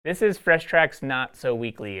This is Fresh Tracks Not So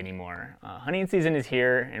Weekly anymore. Hunting season is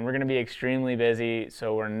here and we're going to be extremely busy,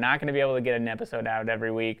 so we're not going to be able to get an episode out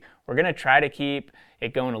every week. We're going to try to keep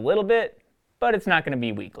it going a little bit, but it's not going to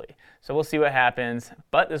be weekly. So we'll see what happens.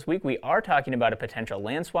 But this week we are talking about a potential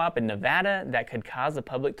land swap in Nevada that could cause the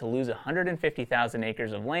public to lose 150,000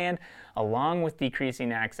 acres of land, along with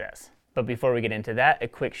decreasing access. But before we get into that, a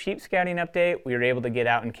quick sheep scouting update. We were able to get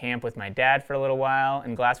out and camp with my dad for a little while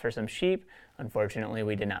and glass for some sheep. Unfortunately,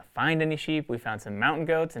 we did not find any sheep. We found some mountain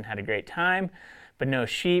goats and had a great time, but no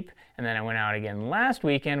sheep. And then I went out again last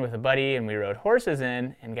weekend with a buddy and we rode horses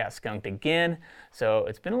in and got skunked again. So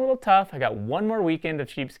it's been a little tough. I got one more weekend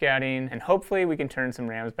of sheep scouting and hopefully we can turn some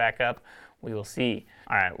rams back up. We will see.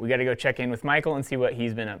 All right, we got to go check in with Michael and see what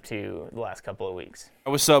he's been up to the last couple of weeks.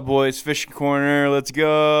 What's up, boys? Fishing Corner. Let's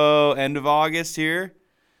go. End of August here.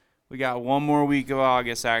 We got one more week of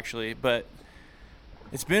August, actually, but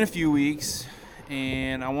it's been a few weeks,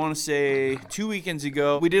 and I want to say 2 weekends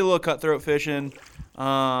ago, we did a little cutthroat fishing,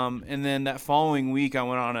 and then that following week, I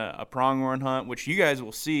went on a pronghorn hunt, which you guys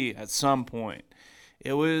will see at some point.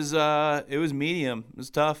 It was medium. It was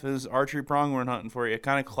tough. It was archery pronghorn hunting for you,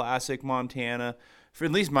 kind of classic Montana. For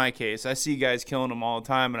at least my case, I see guys killing them all the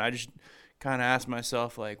time, and I just kind of ask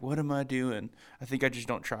myself, like, what am I doing? I think I just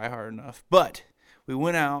don't try hard enough. But we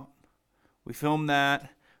went out, we filmed that,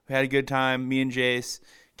 we had a good time, me and Jace.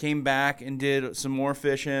 Came back and did some more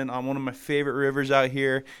fishing on one of my favorite rivers out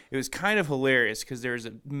here. It was kind of hilarious because there's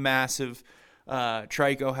a massive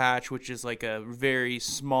trico hatch, which is like a very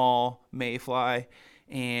small mayfly,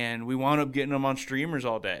 and we wound up getting them on streamers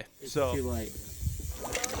all day. It's so too late.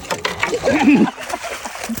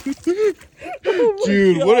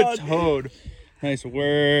 Dude, what a toad. Nice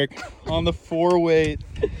work on the 4-weight.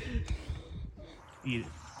 Eat it.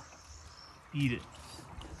 Eat it.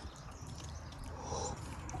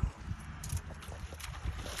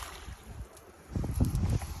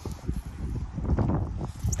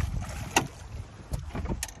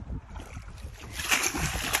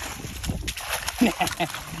 Look at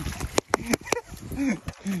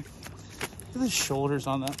the shoulders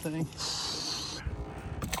on that thing.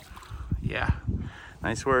 Yeah,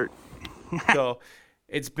 nice work. So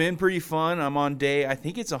it's been pretty fun. I'm on day, I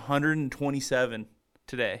think it's 127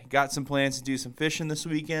 today. Got some plans to do some fishing this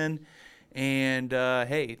weekend. And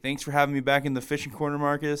hey, thanks for having me back in the Fishing Corner,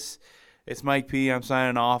 Marcus. It's Mike P. I'm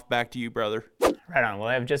signing off. Back to you, brother. Right on. Well,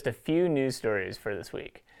 I have just a few news stories for this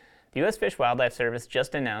week. The U.S. Fish Wildlife Service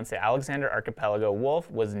just announced the Alexander Archipelago wolf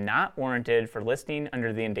was not warranted for listing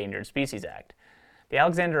under the Endangered Species Act. The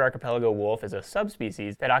Alexander Archipelago wolf is a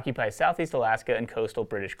subspecies that occupies southeast Alaska and coastal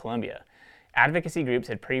British Columbia. Advocacy groups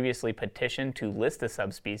had previously petitioned to list the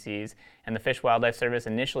subspecies, and the Fish Wildlife Service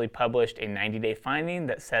initially published a 90-day finding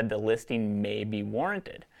that said the listing may be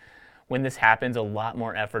warranted. When this happens, a lot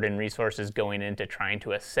more effort and resources going into trying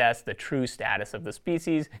to assess the true status of the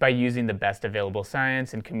species by using the best available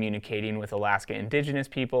science and communicating with Alaska Indigenous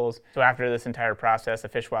peoples. So after this entire process, the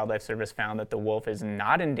Fish Wildlife Service found that the wolf is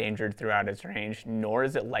not endangered throughout its range, nor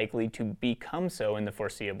is it likely to become so in the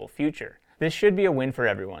foreseeable future. This should be a win for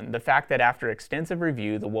everyone. The fact that after extensive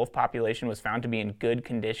review, the wolf population was found to be in good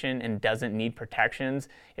condition and doesn't need protections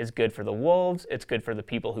is good for the wolves, it's good for the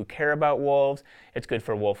people who care about wolves, it's good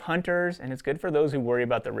for wolf hunters, and it's good for those who worry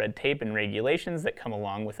about the red tape and regulations that come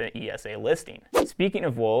along with an ESA listing. Speaking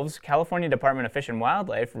of wolves, California Department of Fish and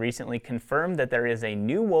Wildlife recently confirmed that there is a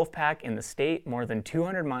new wolf pack in the state more than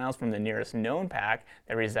 200 miles from the nearest known pack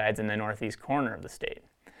that resides in the northeast corner of the state.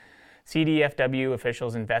 CDFW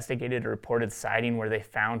officials investigated a reported sighting where they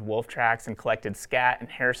found wolf tracks and collected scat and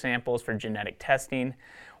hair samples for genetic testing.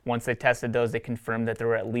 Once they tested those, they confirmed that there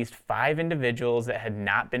were at least 5 individuals that had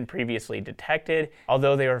not been previously detected,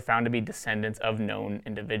 although they were found to be descendants of known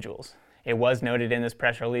individuals. It was noted in this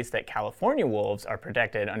press release that California wolves are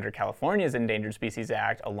protected under California's Endangered Species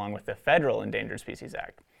Act along with the Federal Endangered Species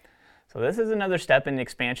Act. So this is another step in the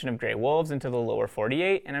expansion of gray wolves into the lower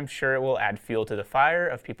 48, and I'm sure it will add fuel to the fire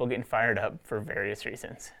of people getting fired up for various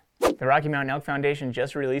reasons. The Rocky Mountain Elk Foundation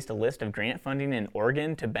just released a list of grant funding in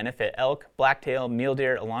Oregon to benefit elk, blacktail, mule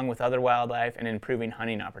deer, along with other wildlife and improving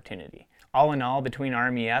hunting opportunity. All in all, between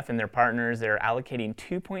RMEF and their partners, they're allocating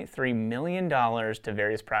 $2.3 million to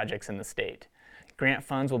various projects in the state. Grant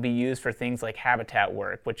funds will be used for things like habitat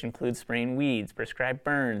work, which includes spraying weeds, prescribed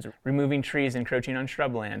burns, removing trees encroaching on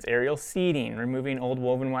shrublands, aerial seeding, removing old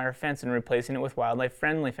woven wire fence and replacing it with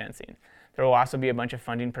wildlife-friendly fencing. There will also be a bunch of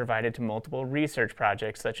funding provided to multiple research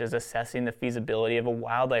projects, such as assessing the feasibility of a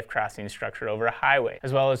wildlife crossing structure over a highway,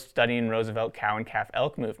 as well as studying Roosevelt cow and calf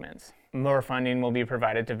elk movements. More funding will be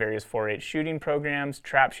provided to various 4-H shooting programs,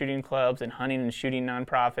 trap shooting clubs, and hunting and shooting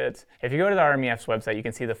nonprofits. If you go to the RMEF's website, you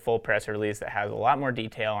can see the full press release that has a lot more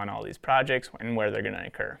detail on all these projects and where they're going to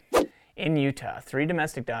occur. In Utah, 3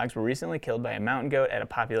 domestic dogs were recently killed by a mountain goat at a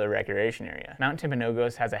popular recreation area. Mount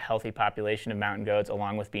Timpanogos has a healthy population of mountain goats,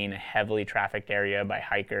 along with being a heavily trafficked area by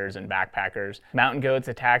hikers and backpackers. Mountain goats'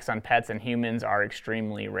 attacks on pets and humans are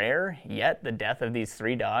extremely rare, yet the death of these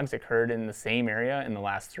 3 dogs occurred in the same area in the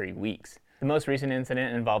last 3 weeks. The most recent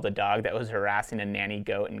incident involved a dog that was harassing a nanny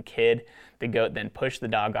goat and kid. The goat then pushed the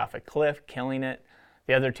dog off a cliff, killing it.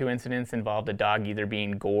 The other 2 incidents involved a dog either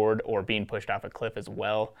being gored or being pushed off a cliff as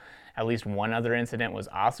well. At least one other incident was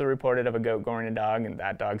also reported of a goat goring a dog, and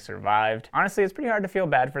that dog survived. Honestly, it's pretty hard to feel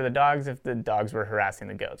bad for the dogs if the dogs were harassing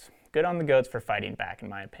the goats. Good on the goats for fighting back, in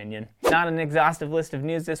my opinion. Not an exhaustive list of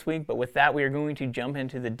news this week, but with that, we are going to jump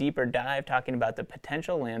into the deeper dive talking about the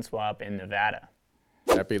potential land swap in Nevada.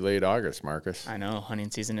 Happy late August, Marcus. I know, hunting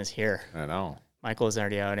season is here. I know. Michael is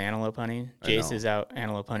already out antelope hunting. Jace is out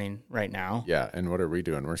antelope hunting right now. Yeah, and what are we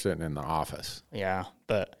doing? We're sitting in the office. Yeah,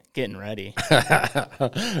 but getting ready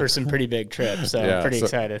for some pretty big trips, so I'm pretty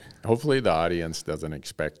excited. Hopefully the audience doesn't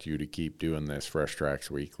expect you to keep doing this Fresh Tracks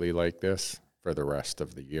Weekly like this for the rest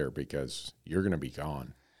of the year, because you're going to be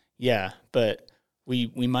gone. Yeah, but we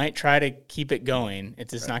might try to keep it going.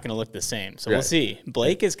 It's just not going to look the same, so we'll see.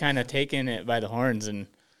 Blake is kind of taking it by the horns, and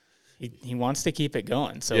he wants to keep it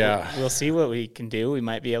going. So we'll see what we can do. We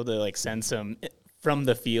might be able to send some from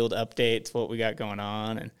the field updates, what we got going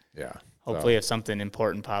on, and hopefully if something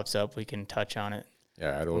important pops up, we can touch on it.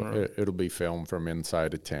 Yeah, it'll be filmed from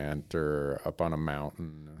inside a tent or up on a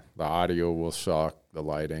mountain. The audio will suck. The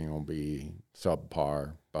lighting will be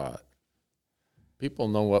subpar, but people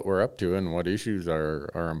know what we're up to and what issues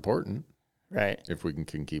are important. Right. If we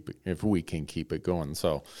can keep it going.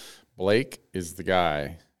 So Blake is the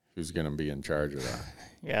guy who's going to be in charge of that.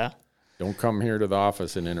 Yeah. Don't come here to the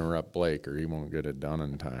office and interrupt Blake, or he won't get it done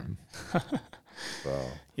in time. So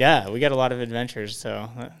yeah, we got a lot of adventures. So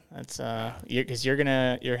that's because you're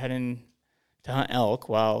heading to hunt elk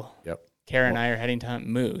while Kara and I are heading to hunt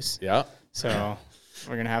moose. Yeah. So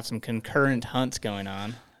we're gonna have some concurrent hunts going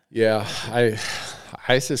on. Yeah,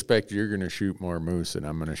 I suspect you're gonna shoot more moose than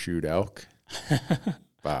I'm gonna shoot elk.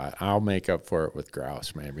 But I'll make up for it with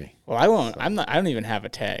grouse, maybe. Well, I won't. I don't even have a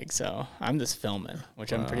tag, so I'm just filming,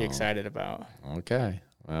 which I'm pretty excited about. Okay.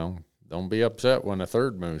 Well, don't be upset when a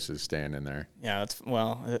third moose is standing there. Yeah,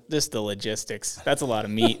 just the logistics. That's a lot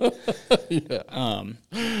of meat. Yeah.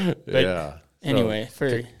 But anyway,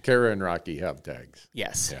 so Kara and Rocky have tags.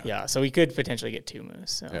 Yes. Yeah. So we could potentially get 2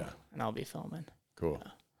 moose. So, and I'll be filming. Cool.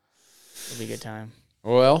 It'll be a good time.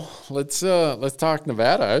 Well, let's talk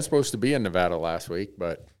Nevada. I was supposed to be in Nevada last week,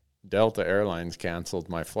 but Delta Airlines canceled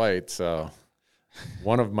my flight, so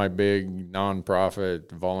one of my big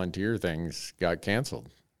nonprofit volunteer things got canceled.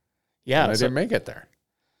 Yeah, and I didn't make it there.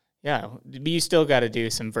 Yeah, but you still got to do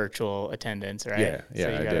some virtual attendance, right? Yeah,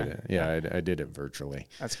 so I did it. Yeah, I did it virtually.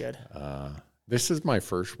 That's good. This is my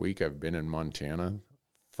first week I've been in Montana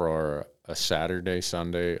for a Saturday,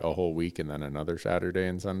 Sunday, a whole week, and then another Saturday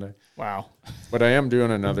and Sunday. Wow. But I am doing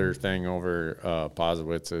another thing over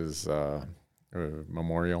Pozowitz's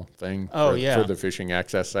memorial thing for the fishing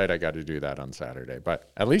access site. I got to do that on Saturday. But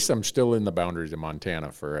at least I'm still in the boundaries of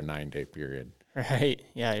Montana for a 9-day period. Right.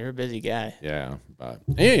 Yeah, you're a busy guy. Yeah. But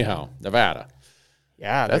anyhow, Nevada.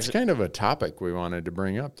 Yeah. That's kind of a topic we wanted to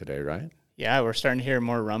bring up today, right? Yeah, we're starting to hear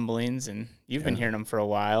more rumblings, and you've been hearing them for a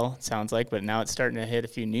while, it sounds like, but now it's starting to hit a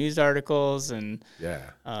few news articles and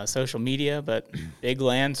social media, but big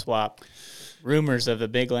land swap, rumors of a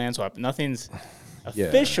big land swap. Nothing's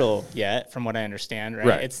official yet, from what I understand,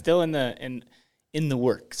 right? It's still in the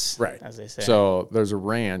works, right, as they say. So there's a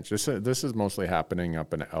ranch. This is mostly happening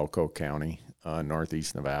up in Elko County,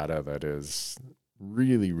 northeast Nevada, that is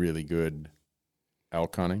really, really good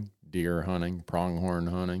elk hunting, deer hunting, pronghorn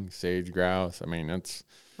hunting, sage grouse. I mean, it's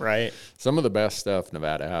some of the best stuff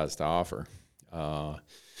Nevada has to offer.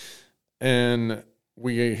 And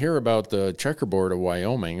we hear about the checkerboard of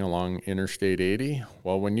Wyoming along Interstate 80.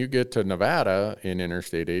 Well, when you get to Nevada in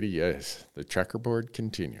Interstate 80, yes, the checkerboard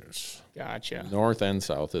continues. Gotcha. North and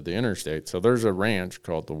south of the interstate. So there's a ranch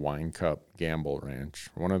called the Wine Cup Gamble Ranch,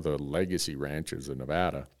 one of the legacy ranches in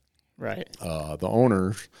Nevada. Right. The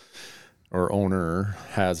owner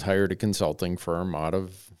has hired a consulting firm out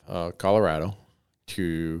of Colorado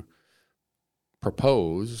to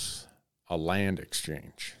propose a land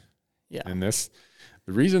exchange. Yeah. And the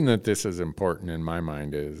reason that this is important in my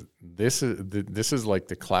mind is this is like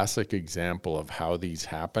the classic example of how these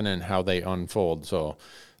happen and how they unfold. So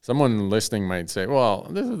someone listening might say, well,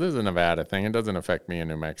 this is a Nevada thing. It doesn't affect me in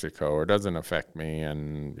New Mexico, or it doesn't affect me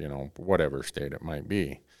in, whatever state it might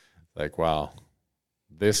be. Like, well,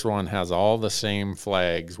 this one has all the same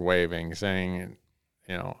flags waving, saying,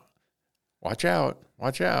 watch out,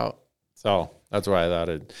 watch out. So that's why I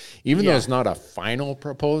thought even though it's not a final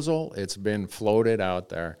proposal, it's been floated out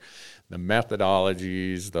there. The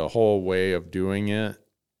methodologies, the whole way of doing it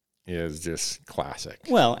is just classic.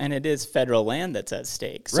 Well, and it is federal land that's at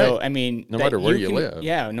stake. So, Right. I mean, no matter where you live.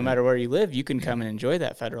 Yeah, no matter where you live, you can come and enjoy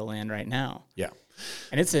that federal land right now. Yeah.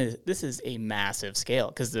 And this is a massive scale,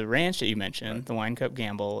 because the ranch that you mentioned, the Wine Cup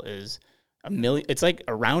Gamble, is it's like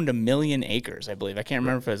around 1 million acres, I believe. I can't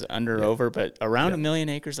remember if it was under or over, but around 1 million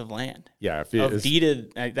acres of land. Yeah. Of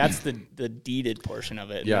deeded, that's the deeded portion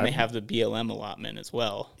of it. Yeah. And they have the BLM allotment as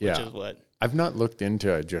well, which is what. I've not looked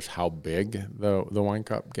into just how big the Wine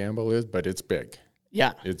Cup Gamble is, but it's big.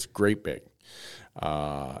 Yeah. It's great big.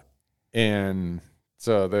 And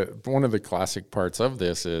so one of the classic parts of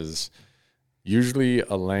this is usually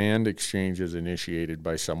a land exchange is initiated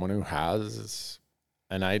by someone who has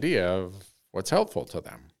an idea of what's helpful to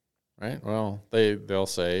them, right? Well, they'll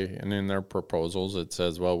say, and in their proposals it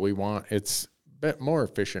says, well, it's a bit more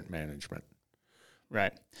efficient management.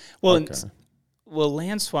 Right. Well, Okay. Well,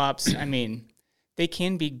 land swaps, I mean, they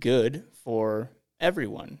can be good for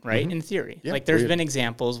everyone, right? In theory. Yeah, like there's been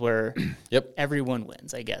examples where Yep. everyone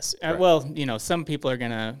wins, I guess. Right. Well, some people are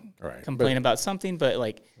going to Right. complain about something, but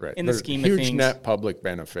like Right. in the There's scheme of huge things. net public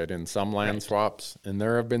benefit in some land Right. swaps, and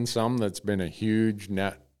there have been some that's been a huge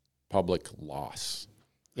net public loss.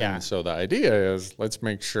 Yeah. And so the idea is, let's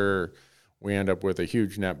make sure we end up with a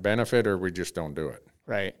huge net benefit, or we just don't do it.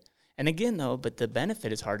 Right. And again, though, but the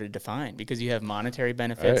benefit is hard to define, because you have monetary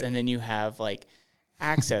benefits, Right. and then you have like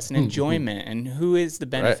access and enjoyment, and who is the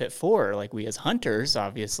benefit for? Like we as hunters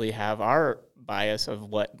obviously have our bias of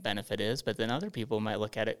what benefit is, but then other people might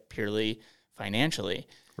look at it purely financially,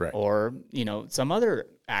 Right. or some other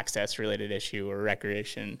access related issue or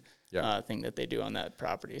recreation Yeah. thing that they do on that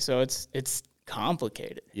property. So it's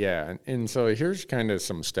complicated. Yeah, and so here's kind of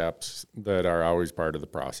some steps that are always part of the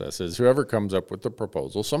process. Is whoever comes up with the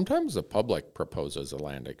proposal, sometimes the public proposes a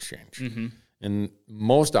land exchange. And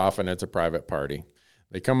most often it's a private party.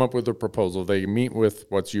 They come up with a proposal. They meet with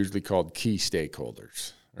what's usually called key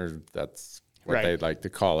stakeholders, or that's what Right. they like to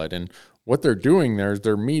call it. And what they're doing there is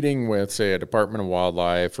they're meeting with, say, a Department of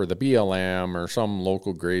Wildlife or the BLM or some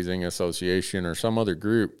local grazing association or some other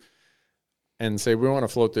group, and say, we want to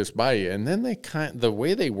float this by you. And then the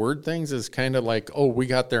way they word things is kind of like, oh, we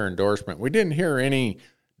got their endorsement. We didn't hear any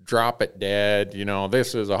drop it dead,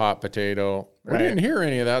 this is a hot potato. We Right. didn't hear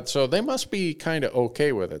any of that. So they must be kind of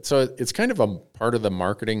okay with it. So it's kind of a part of the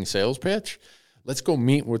marketing sales pitch. Let's go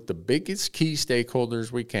meet with the biggest key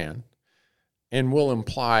stakeholders we can. And we'll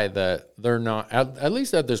imply that they're not, at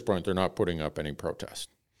least at this point, they're not putting up any protest.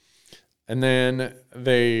 And then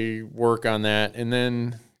they work on that, and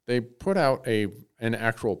then they put out an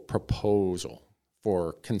actual proposal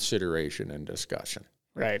for consideration and discussion.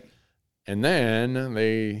 Right. And then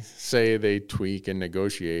they say they tweak and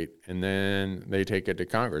negotiate, and then they take it to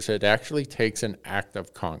Congress. It actually takes an act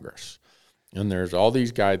of Congress. And there's all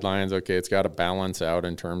these guidelines. Okay, it's got to balance out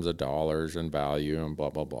in terms of dollars and value and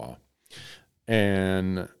blah, blah, blah.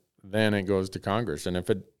 And then it goes to Congress. And if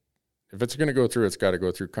it's going to go through, it's got to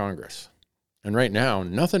go through Congress. And right now,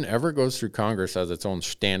 nothing ever goes through Congress as its own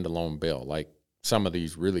standalone bill, like some of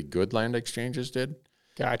these really good land exchanges did.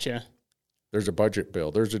 Gotcha. There's a budget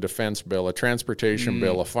bill, there's a defense bill, a transportation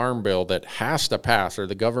bill, a farm bill that has to pass or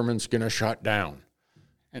the government's going to shut down.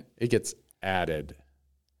 And it gets added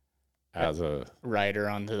as a rider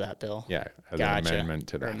onto that bill. Yeah, as Gotcha. an amendment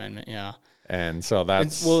to that. Amendment, yeah. And so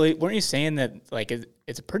that's... Well, weren't you saying that, like,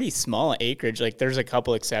 it's a pretty small acreage? Like, there's a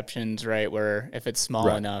couple exceptions, right, where if it's small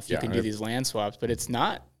Right, enough, you yeah, can do these land swaps, but it's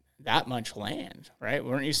not that much land, right?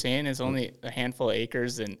 Weren't you saying it's only a handful of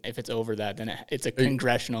acres, and if it's over that, then it's a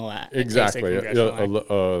congressional act? Exactly. Congressional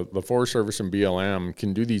act. The Forest Service and BLM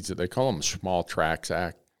can do these, they call them Small Tracts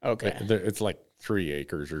Act. Okay. It's like 3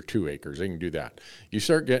 acres or 2 acres. They can do that. You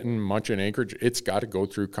start getting much in acreage, it's got to go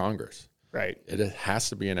through Congress. Right. It has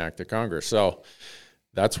to be an act of Congress. So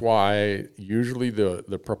that's why usually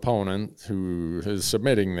the proponent who is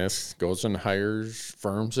submitting this goes and hires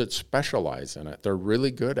firms that specialize in it. They're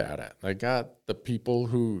really good at it. They got the people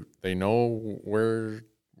who they know where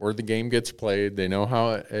the game gets played. They know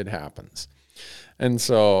how it happens. And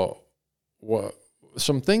so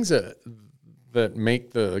some things that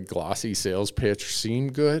make the glossy sales pitch seem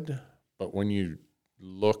good, but when you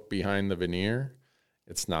look behind the veneer,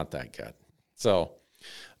 it's not that good. So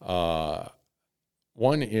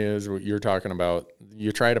One is what you're talking about.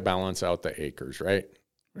 You try to balance out the acres, right?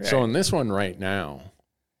 So in this one right now,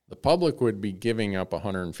 the public would be giving up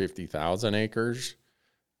 150,000 acres,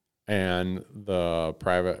 and the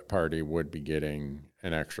private party would be getting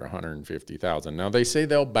an extra 150,000. Now they say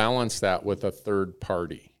they'll balance that with a third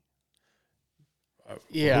party.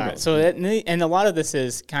 Yeah. So and a lot of this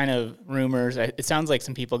is kind of rumors. It sounds like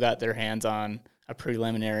some people got their hands on a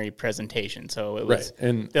preliminary presentation. So it was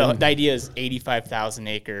the idea is 85,000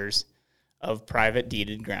 acres of private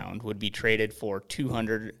deeded ground would be traded for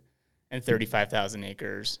 235,000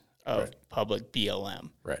 acres of public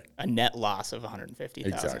BLM. Right. A net loss of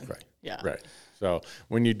 150,000. Exactly. Yeah. Right. So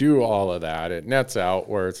when you do all of that, it nets out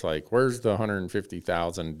where it's like, where's the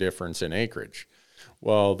 150,000 difference in acreage?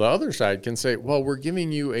 Well, the other side can say, well, we're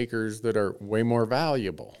giving you acres that are way more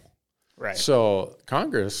valuable. Right. So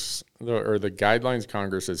Congress, or the guidelines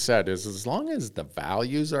Congress has set is as long as the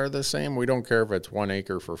values are the same, we don't care if it's 1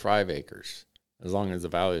 acre for 5 acres, as long as the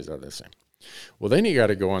values are the same. Well, then you got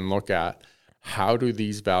to go and look at how do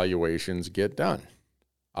these valuations get done?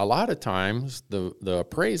 A lot of times the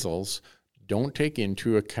appraisals don't take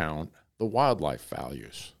into account the wildlife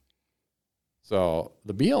values. So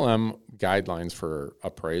the BLM guidelines for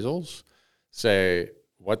appraisals say,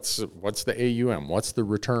 what's the AUM? What's the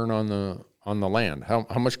return on the land? How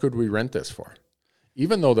much could we rent this for?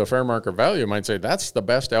 Even though the fair market value might say that's the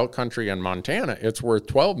best elk country in Montana, it's worth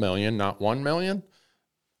 $12 million, not $1 million.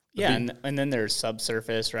 Yeah, and then there's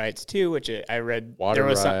subsurface rights too, which I read water there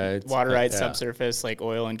was rights, water rights, subsurface like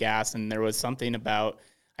oil and gas, and there was something about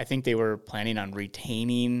I think they were planning on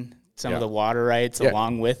retaining some of the water rights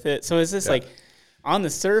along with it. So is this like on the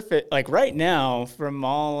surface, like right now, from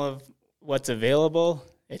all of what's available,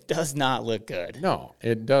 it does not look good. No,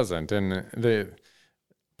 it doesn't. And the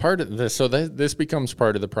part of this, so this becomes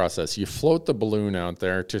part of the process. You float the balloon out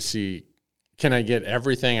there to see, can I get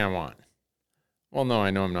everything I want? Well, no, I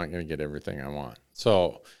know I'm not going to get everything I want.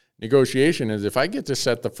 So negotiation is if I get to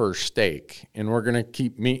set the first stake and we're going to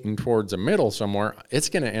keep meeting towards a middle somewhere, it's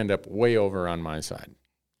going to end up way over on my side.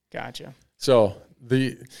 Gotcha. So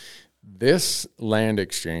this land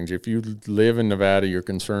exchange, if you live in Nevada, you're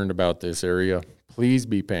concerned about this area, please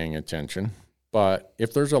be paying attention. But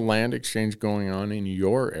if there's a land exchange going on in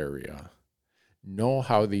your area, know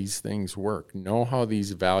how these things work, know how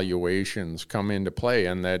these valuations come into play,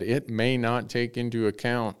 and that it may not take into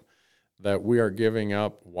account that we are giving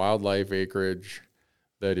up wildlife acreage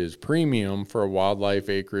that is premium for a wildlife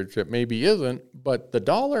acreage that maybe isn't, but the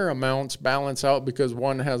dollar amounts balance out because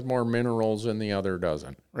one has more minerals and the other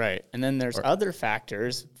doesn't. Right. And then there's other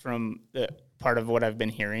factors from the part of what I've been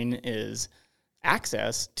hearing is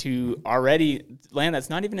access to already land that's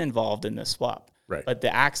not even involved in this swap. Right. But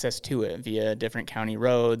the access to it via different county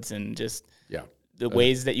roads and just the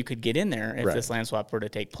ways that you could get in there if this land swap were to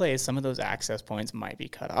take place, some of those access points might be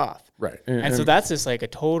cut off. Right. And so that's just like a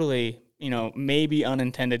totally, maybe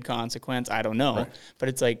unintended consequence. I don't know. Right. But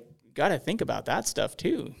it's like, got to think about that stuff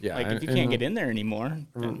too. Yeah. Like if you can't get in there anymore.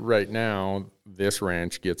 Right now, this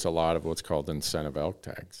ranch gets a lot of what's called incentive elk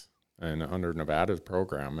tags. And under Nevada's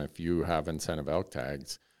program, if you have incentive elk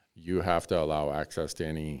tags, you have to allow access to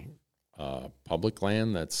any public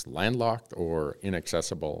land that's landlocked or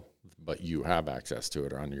inaccessible, but you have access to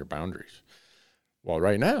it on your boundaries. Well,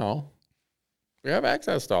 right now, we have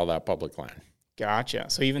access to all that public land. Gotcha.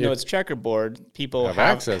 So even though it's checkerboard, people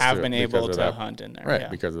have been able to hunt in there.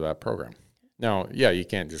 Right, because of that program. Now, you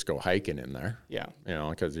can't just go hiking in there. Yeah.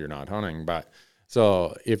 Because you're not hunting. But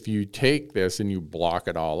so if you take this and you block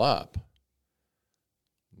it all up,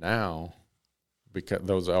 now because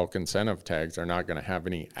those elk incentive tags are not going to have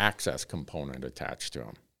any access component attached to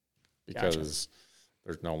them because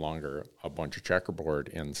there's no longer a bunch of checkerboard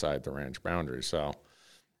inside the ranch boundary. So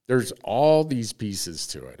there's all these pieces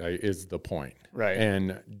to it is the point. Right.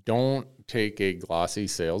 And don't take a glossy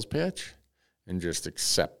sales pitch and just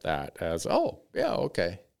accept that as,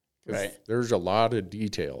 okay. Right. There's a lot of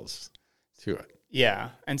details to it. Yeah.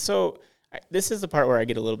 And so this is the part where I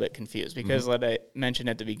get a little bit confused because what I mentioned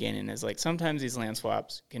at the beginning is like sometimes these land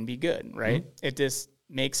swaps can be good, right? Mm-hmm. It just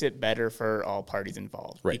makes it better for all parties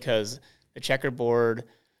involved because the checkerboard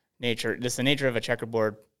nature, the nature of a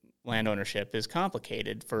checkerboard land ownership is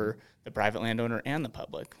complicated for the private landowner and the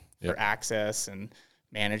public for access and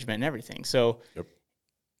management and everything. So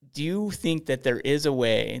do you think that there is a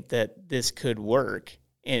way that this could work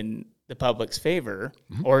in the public's favor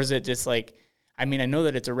or is it just like, I mean, I know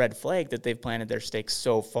that it's a red flag that they've planted their stakes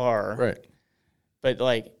so far. Right. But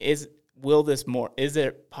like, is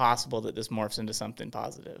it possible that this morphs into something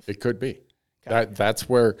positive? It could be. That's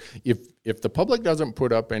where if the public doesn't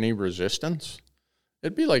put up any resistance,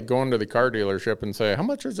 It'd be like going to the car dealership and say, how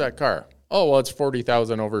much is that car? Oh, well, it's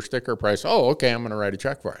 $40,000 over sticker price. Oh, okay, I'm going to write a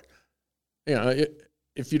check for it. You know,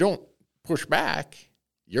 if you don't push back,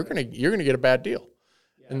 you're gonna get a bad deal.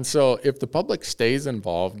 Yeah. And so if the public stays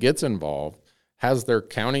involved, gets involved, has their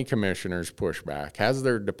county commissioners push back, has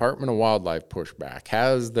their Department of Wildlife push back,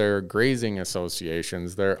 has their grazing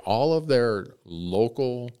associations, all of their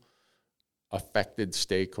local affected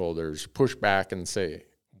stakeholders push back and say,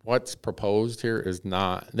 what's proposed here is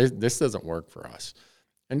not, this doesn't work for us.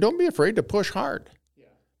 And don't be afraid to push hard. Yeah.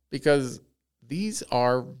 Because these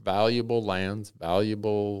are valuable lands,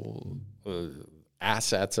 valuable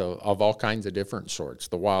assets of all kinds of different sorts,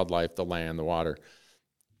 the wildlife, the land, the water.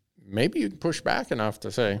 Maybe you can push back enough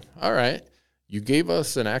to say, all right, you gave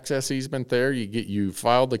us an access easement there. You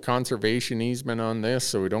filed the conservation easement on this,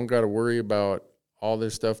 so we don't got to worry about all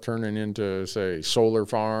this stuff turning into, say, solar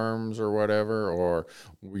farms or whatever, or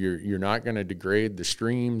you're not going to degrade the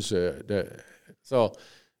streams. So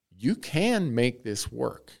you can make this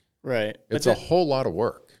work. Right. It's a whole lot of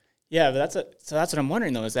work. Yeah, but that's what I'm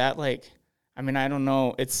wondering though. Is that like, I mean, I don't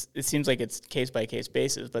know. It seems like it's case by case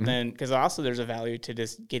basis, but then because also there's a value to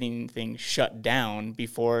just getting things shut down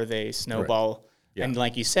before they snowball, right. Yeah. And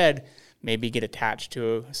like you said, maybe get attached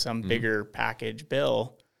to some bigger package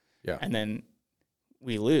bill, yeah, and then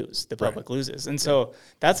we lose. The public loses, and so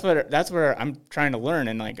that's where I'm trying to learn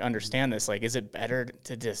and like understand this. Like, is it better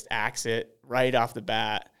to just axe it right off the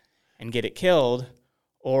bat and get it killed,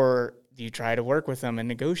 or do you try to work with them and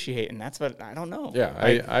negotiate? And that's what I don't know.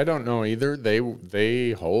 Yeah, I don't know either.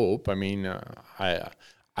 They hope. I mean,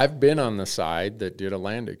 I've been on the side that did a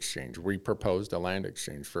land exchange. We proposed a land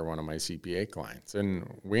exchange for one of my CPA clients,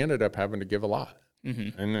 and we ended up having to give a lot.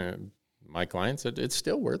 Mm-hmm. And my client said, it's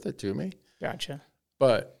still worth it to me. Gotcha.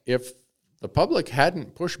 But if the public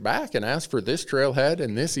hadn't pushed back and asked for this trailhead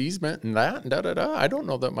and this easement and that and da-da-da, I don't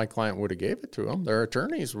know that my client would have gave it to them. Their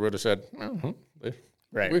attorneys would have said,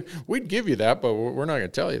 right, we'd give you that, but we're not going to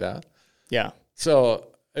tell you that. Yeah. So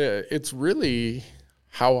it's really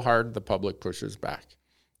how hard the public pushes back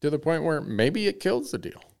to the point where maybe it kills the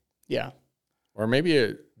deal. Yeah. Or maybe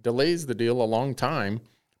it delays the deal a long time,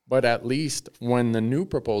 but at least when the new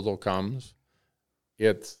proposal comes,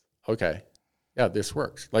 it's okay. Yeah, this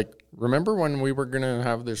works. Like, remember when we were going to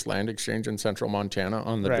have this land exchange in central Montana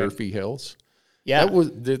on the Durfee Hills? Yeah.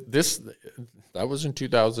 That was in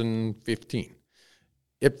 2015.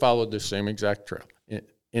 It followed the same exact trail.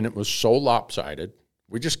 And it was so lopsided,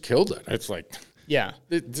 we just killed it. It's like, yeah,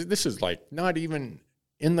 this is like not even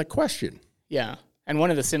in the question. Yeah. And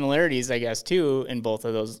one of the similarities, I guess, too, in both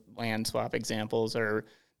of those land swap examples are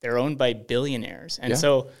they're owned by billionaires. And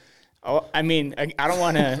so, I mean, I don't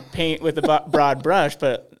want to paint with a broad brush,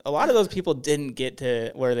 but a lot of those people didn't get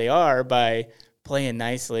to where they are by playing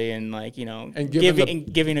nicely and, like, you know, and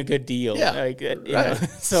giving a good deal. Yeah, like, you know.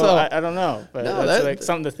 So I don't know, but that's like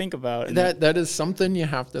something to think about. That is something you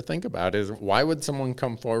have to think about is why would someone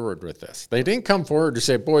come forward with this? They didn't come forward to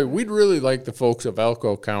say, boy, we'd really like the folks of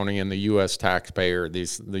Elko County and the U.S. taxpayer,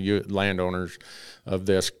 the landowners of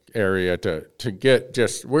this area to get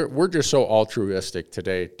just, we're just so altruistic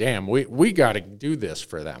today. Damn, we got to do this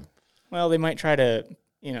for them. Well, they might try to,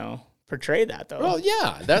 you know, portray that though. Well,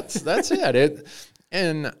 yeah, that's it.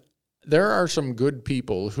 And there are some good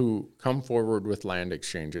people who come forward with land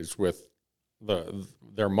exchanges with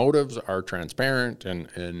their motives are transparent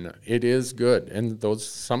and it is good, and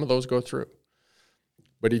some of those go through.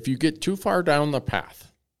 But if you get too far down the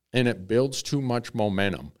path and it builds too much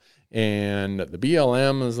momentum, and the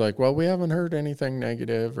BLM is like, well, we haven't heard anything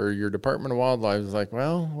negative, or your Department of Wildlife is like,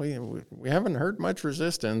 well, we haven't heard much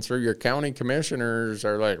resistance, or your county commissioners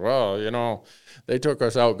are like, well, you know, they took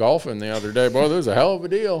us out golfing the other day. Boy, that was a hell of a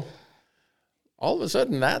deal. All of a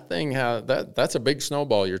sudden, that thing that's a big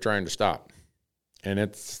snowball you're trying to stop, and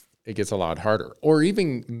it gets a lot harder. Or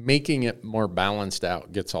even making it more balanced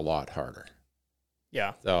out gets a lot harder.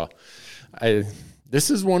 Yeah. So, this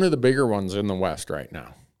is one of the bigger ones in the West right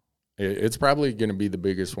now. It's probably going to be the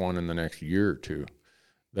biggest one in the next year or two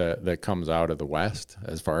that comes out of the West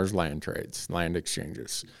as far as land trades, land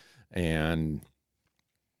exchanges. And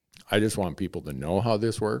I just want people to know how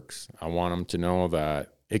this works. I want them to know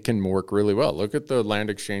that it can work really well. Look at the land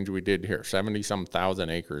exchange we did here, 70-some thousand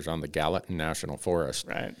acres on the Gallatin National Forest.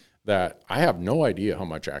 Right. That I have no idea how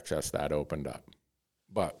much access that opened up.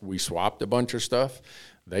 But we swapped a bunch of stuff.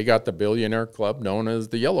 They got the Billionaire Club known as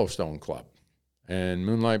the Yellowstone Club. And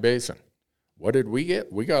Moonlight Basin. What did we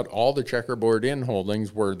get? We got all the checkerboard in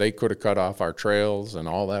holdings where they could have cut off our trails and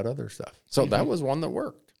all that other stuff. So that was one that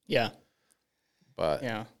worked. Yeah. But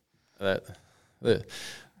yeah,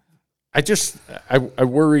 I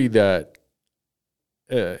worry that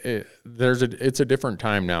it's a different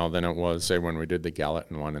time now than it was, say, when we did the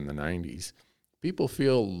Gallatin one in the 90s. People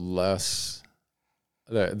feel less,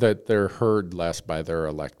 that they're heard less by their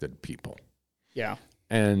elected people. Yeah.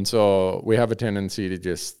 And so we have a tendency to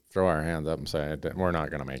just throw our hands up and say, we're not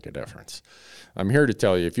going to make a difference. I'm here to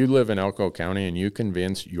tell you, if you live in Elko County and you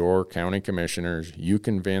convince your county commissioners, you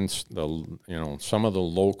convince some of the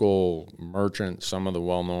local merchants, some of the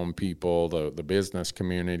well-known people, the business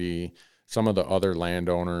community, some of the other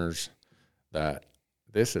landowners that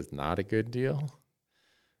this is not a good deal,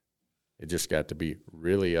 it just got to be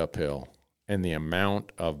really uphill. And the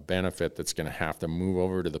amount of benefit that's going to have to move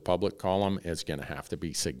over to the public column is going to have to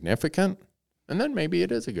be significant. And then maybe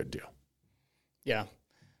it is a good deal. Yeah.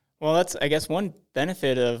 Well, that's, I guess, one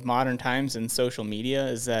benefit of modern times and social media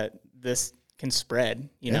is that this can spread,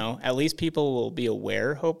 you know, at least people will be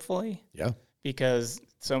aware, hopefully. Yeah. Because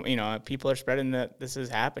people are spreading that this is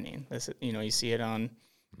happening. This, you see it on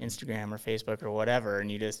Instagram or Facebook or whatever,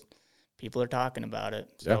 and people are talking about it.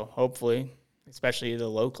 So hopefully, especially the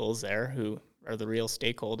locals there who are the real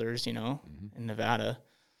stakeholders, in Nevada.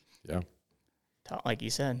 Yeah. Like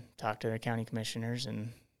you said, talk to the county commissioners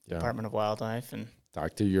and Department of Wildlife and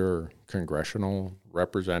talk to your congressional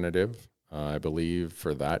representative. I believe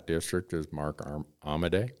for that district is Mark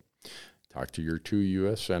Amade. Talk to your 2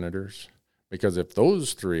 U.S. senators. Because if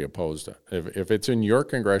those 3 oppose it, if it's in your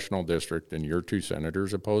congressional district and your 2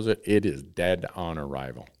 senators oppose it, it is dead on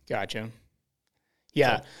arrival. Gotcha.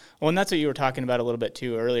 Yeah. Well, and that's what you were talking about a little bit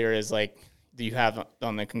too earlier is like you have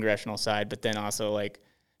on the congressional side, but then also like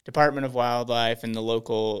Department of Wildlife and the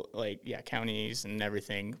local, counties and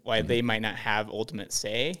everything, why they might not have ultimate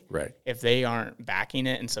say. Right. If they aren't backing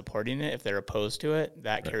it and supporting it, if they're opposed to it,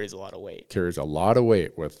 that carries a lot of weight. Carries a lot of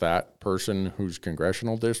weight with that person whose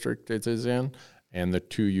congressional district it is in and the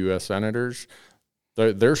 2 U.S. senators.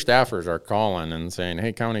 Their staffers are calling and saying,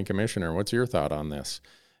 hey, county commissioner, what's your thought on this?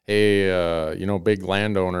 Hey, big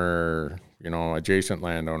landowner, adjacent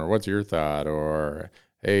landowner, what's your thought? Or,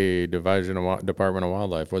 hey, Department of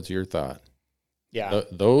Wildlife, what's your thought? Yeah.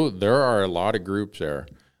 Though there are a lot of groups there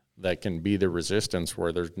that can be the resistance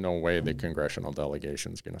where there's no way the congressional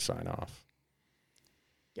delegation is going to sign off.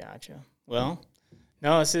 Gotcha. Well,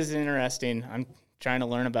 no, this is interesting. I'm trying to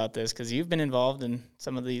learn about this because you've been involved in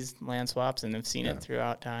some of these land swaps and have seen it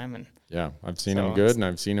throughout time. And I've seen them good and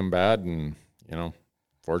I've seen them bad. And,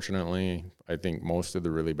 fortunately, I think most of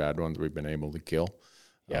the really bad ones we've been able to kill.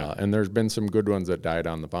 Yeah. And there's been some good ones that died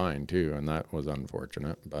on the vine, too, and that was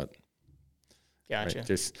unfortunate. But gotcha. Right,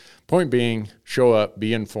 just point being, show up,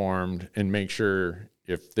 be informed, and make sure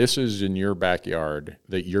if this is in your backyard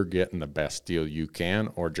that you're getting the best deal you can,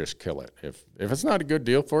 or just kill it. If it's not a good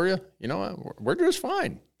deal for you, we're just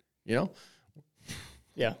fine, Yeah.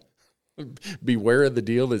 Beware of the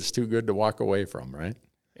deal that's too good to walk away from, right?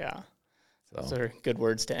 Yeah. So. Those are good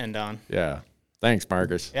words to end on. Yeah. Thanks,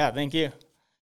 Marcus. Yeah, thank you.